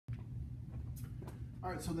All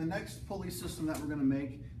right, so the next pulley system that we're going to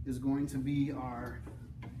make is going to be our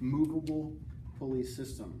movable pulley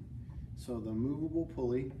system. So the movable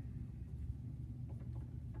pulley.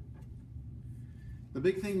 The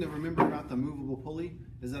big thing to remember about the movable pulley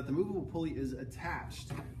is that the movable pulley is attached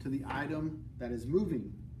to the item that is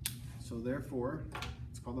moving. So therefore,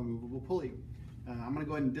 it's called a movable pulley. I'm going to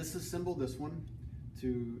go ahead and disassemble this one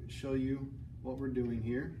to show you what we're doing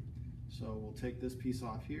here. So we'll take this piece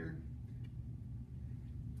off here.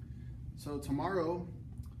 So tomorrow,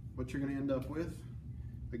 what you're going to end up with,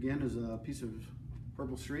 again, is a piece of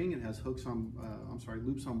purple string. It has hooks on,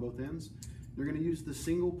 loops on both ends. You're going to use the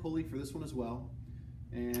single pulley for this one as well,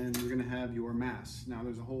 and you're going to have your mass. Now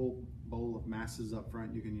there's a whole bowl of masses up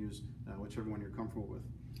front. You can use whichever one you're comfortable with.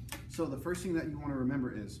 So the first thing that you want to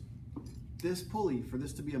remember is this pulley, for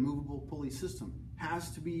this to be a movable pulley system,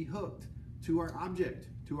 has to be hooked to our object,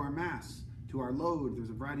 to our mass, to our load.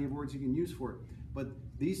 There's a variety of words you can use for it, but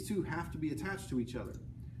these two have to be attached to each other.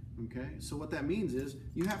 Okay, so what that means is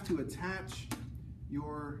you have to attach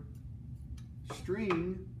your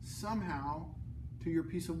string somehow to your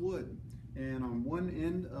piece of wood. And on one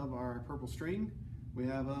end of our purple string, we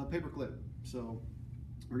have a paper clip. So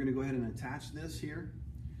we're going to go ahead and attach this here.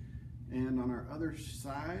 And on our other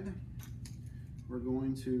side, we're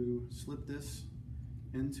going to slip this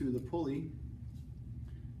into the pulley.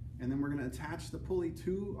 And then we're going to attach the pulley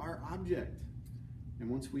to our object. And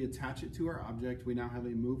once we attach it to our object, we now have a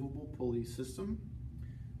movable pulley system.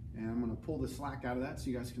 And I'm going to pull the slack out of that so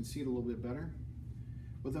you guys can see it a little bit better.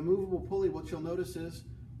 With a movable pulley, what you'll notice is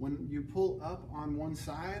when you pull up on one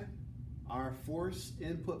side, our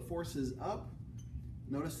input force is up.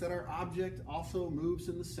 Notice that our object also moves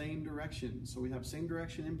in the same direction. So we have same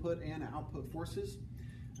direction input and output forces.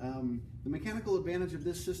 The mechanical advantage of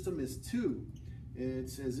this system is two.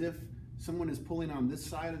 It's as if someone is pulling on this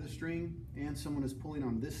side of the string and someone is pulling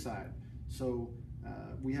on this side. So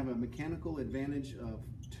we have a mechanical advantage of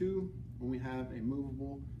two when we have a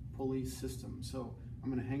movable pulley system. So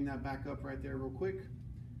I'm going to hang that back up right there real quick,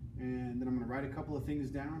 and then I'm going to write a couple of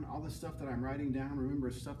things down. All the stuff that I'm writing down, remember,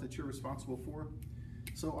 is stuff that you're responsible for.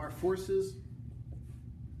 So our forces,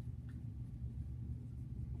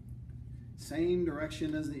 same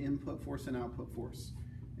direction as the input force and output force.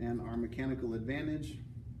 And our mechanical advantage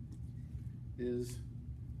is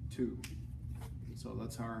 2. So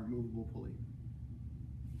that's our movable pulley.